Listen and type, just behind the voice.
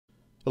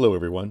Hello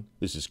everyone,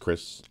 this is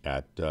Chris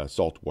at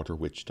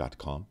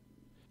saltwaterwitch.com,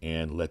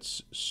 and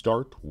let's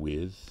start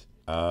with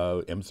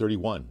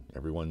M31,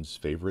 everyone's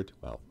favorite,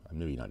 well,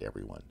 maybe not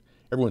everyone,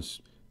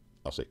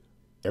 I'll say,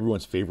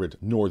 everyone's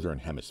favorite northern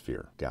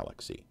hemisphere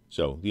galaxy.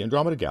 So the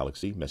Andromeda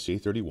Galaxy, Messier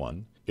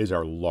 31, is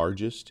our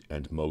largest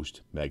and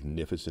most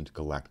magnificent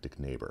galactic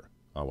neighbor.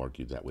 I'll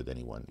argue that with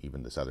anyone,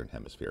 even the southern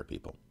hemisphere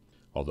people.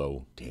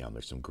 Although, damn,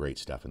 there's some great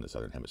stuff in the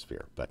southern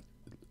hemisphere, but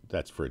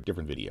that's for a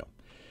different video.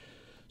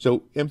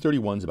 So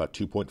M31 is about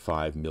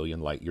 2.5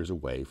 million light years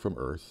away from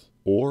Earth,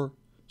 or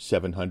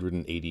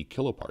 780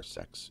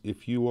 kiloparsecs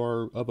if you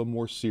are of a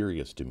more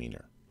serious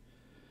demeanor.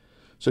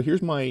 So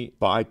here's my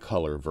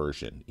bicolor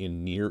version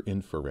in near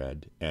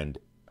infrared and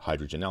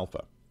hydrogen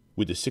alpha.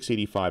 With the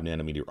 685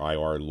 nanometer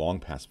IR long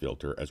pass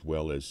filter, as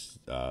well as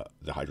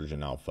the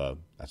hydrogen alpha,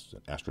 that's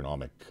an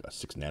astronomic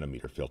 6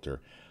 nanometer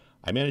filter,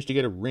 I managed to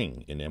get a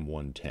ring in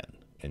M110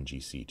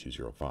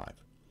 NGC205.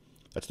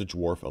 That's the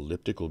dwarf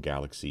elliptical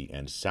galaxy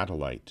and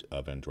satellite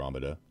of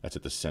Andromeda. That's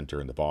at the center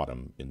and the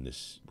bottom in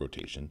this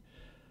rotation.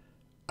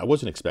 I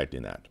wasn't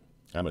expecting that.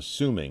 I'm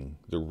assuming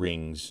the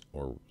rings,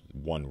 or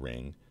one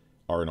ring,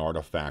 are an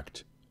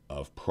artifact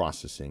of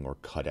processing or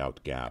cutout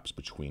gaps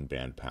between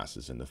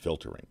bandpasses in the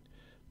filtering,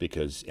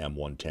 because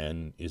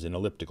M110 is an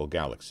elliptical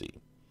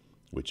galaxy,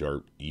 which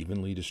are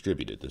evenly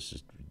distributed. This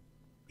is,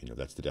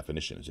 that's the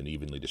definition. It's an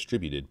evenly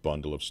distributed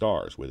bundle of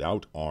stars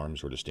without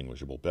arms or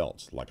distinguishable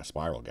belts, like a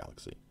spiral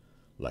galaxy,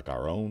 like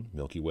our own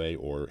Milky Way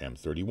or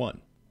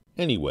M31.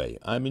 Anyway,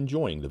 I'm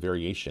enjoying the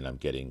variation I'm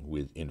getting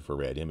with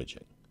infrared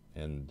imaging,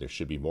 and there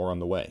should be more on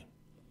the way.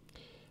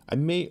 I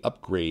may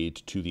upgrade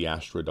to the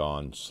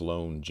Astrodon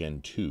Sloan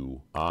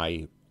Gen2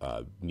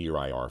 near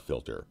IR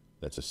filter.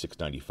 That's a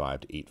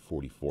 695 to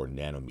 844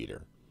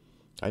 nanometer.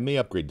 I may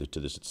upgrade to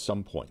this at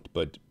some point,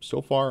 but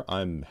so far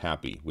I'm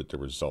happy with the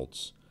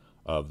results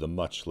of the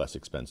much less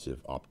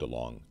expensive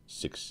Optolong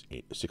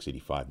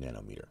 685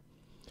 nanometer.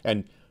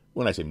 And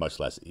when I say much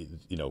less,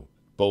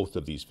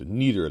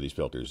 neither of these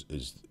filters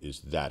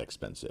is that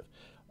expensive.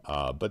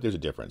 But there's a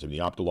difference. I mean,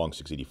 the Optolong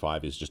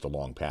 685 is just a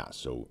long pass.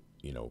 So,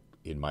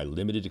 in my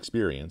limited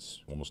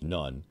experience, almost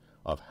none,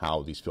 of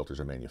how these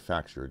filters are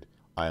manufactured,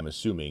 I am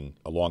assuming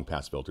a long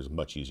pass filter is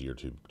much easier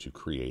to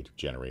create,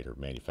 generate, or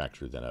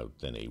manufacture than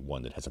a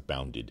one that has a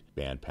bounded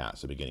band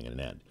pass, a beginning and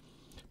an end.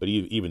 But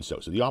even so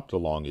the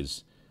Optolong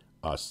is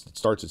it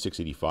starts at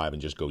 685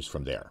 and just goes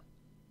from there.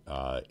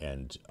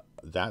 And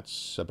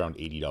that's around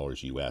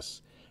 $80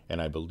 US,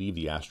 and I believe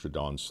the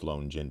Astrodon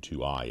Sloan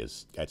Gen2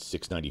 is at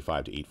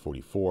 695 to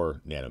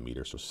 844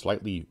 nanometers, so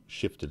slightly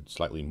shifted,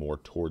 slightly more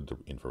toward the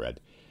infrared.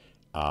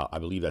 I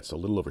believe that's a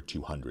little over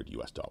 $200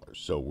 US.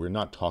 So we're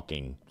not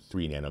talking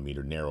 3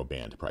 nanometer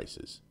narrowband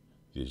prices.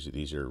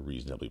 These are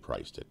reasonably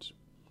priced at,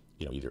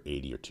 either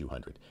 80 or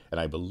 200. And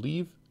I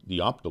believe the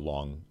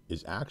Optolong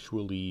was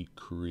actually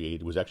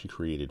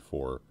created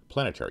for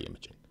planetary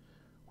imaging,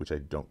 which I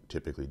don't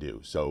typically do.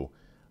 So.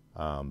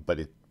 But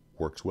it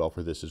works well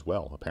for this as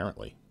well,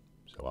 apparently.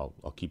 So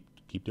I'll keep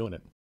doing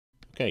it.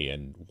 Okay,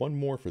 and one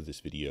more for this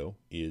video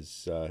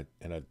is,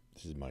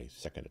 this is my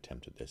second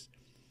attempt at this.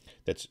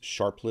 That's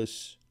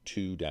Sharpless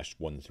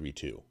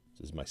 2-132.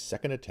 This is my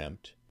second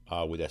attempt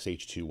with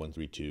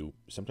SH2-132,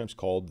 sometimes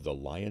called the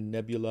Lion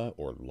Nebula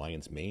or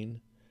Lion's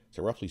Mane. It's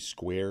a roughly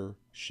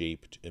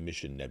square-shaped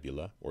emission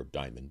nebula, or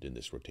diamond in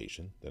this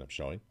rotation that I'm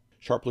showing.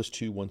 Sharpless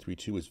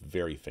 2-132 is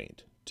very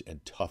faint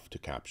and tough to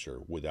capture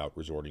without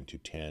resorting to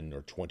 10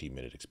 or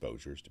 20-minute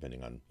exposures,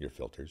 depending on your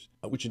filters,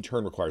 which in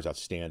turn requires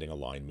outstanding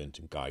alignment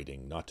and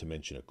guiding, not to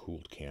mention a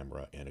cooled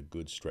camera and a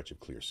good stretch of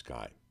clear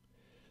sky.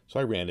 So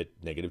I ran at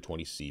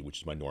 -20C, which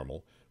is my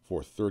normal,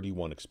 for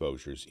 31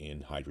 exposures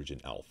in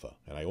hydrogen alpha,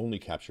 and I only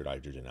captured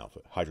hydrogen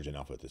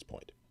alpha at this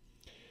point.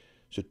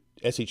 So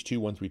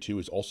SH2-132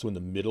 is also in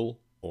the middle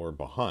or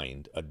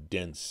behind a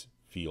dense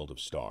field of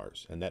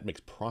stars, and that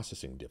makes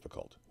processing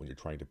difficult when you're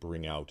trying to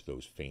bring out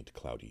those faint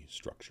cloudy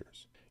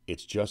structures.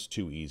 It's just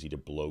too easy to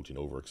bloat and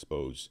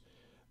overexpose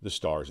the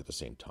stars at the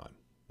same time.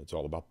 It's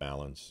all about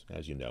balance,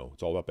 as you know.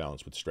 It's all about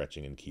balance with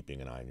stretching and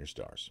keeping an eye on your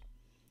stars.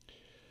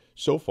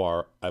 So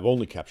far, I've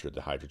only captured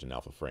the hydrogen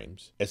alpha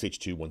frames.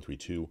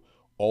 SH2-132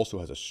 also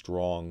has a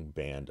strong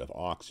band of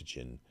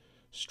oxygen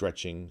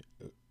stretching,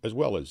 as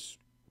well as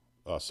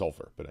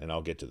sulfur, and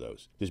I'll get to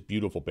those. This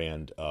beautiful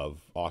band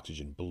of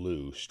oxygen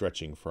blue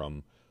stretching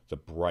from the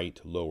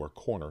bright lower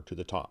corner to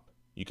the top.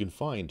 You can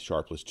find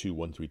Sharpless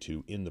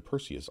 2-132 in the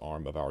Perseus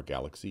arm of our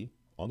galaxy,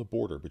 on the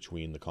border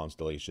between the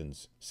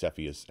constellations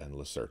Cepheus and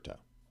Lacerta.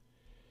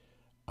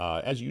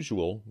 As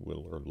usual,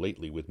 or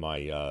lately with my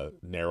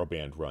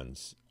narrowband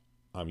runs,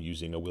 I'm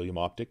using a William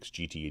Optics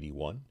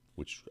GT81,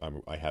 which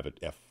I have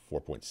at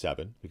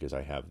f4.7 because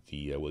I have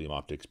the William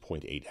Optics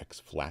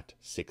 0.8x flat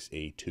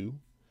 6A2.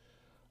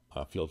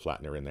 Field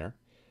flattener in there.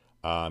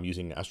 I'm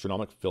using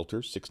astronomic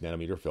filters, 6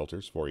 nanometer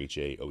filters for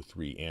HA,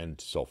 O3,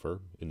 and sulfur,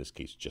 in this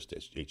case just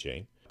as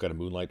HA. I've got a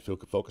moonlight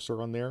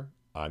focuser on there.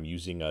 I'm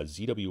using a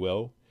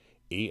ZWO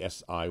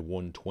ASI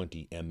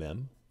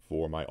 120mm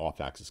for my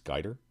off-axis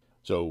guider.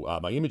 So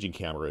my imaging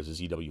camera is a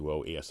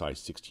ZWO ASI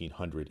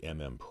 1600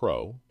 mm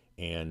Pro,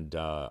 and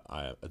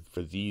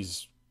for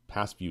these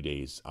past few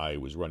days, I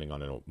was running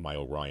on my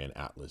Orion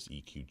Atlas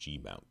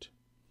EQG mount.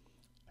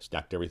 I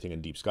stacked everything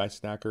in Deep Sky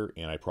Stacker,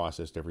 and I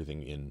processed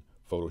everything in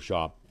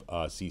Photoshop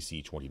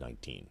CC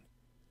 2019.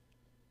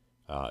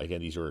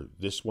 Again,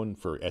 this one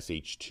for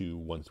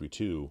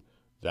Sh2-132,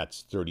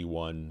 that's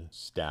 31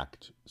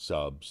 stacked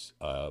subs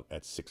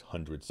at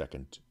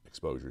 600-second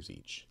exposures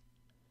each.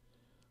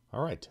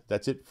 All right,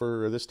 that's it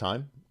for this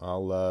time.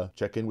 I'll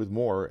check in with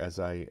more as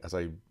I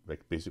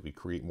basically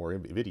create more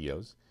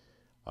videos.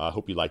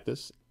 Hope you like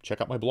this. Check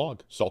out my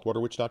blog,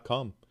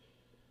 saltwaterwitch.com.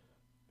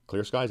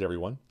 Clear skies,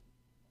 everyone.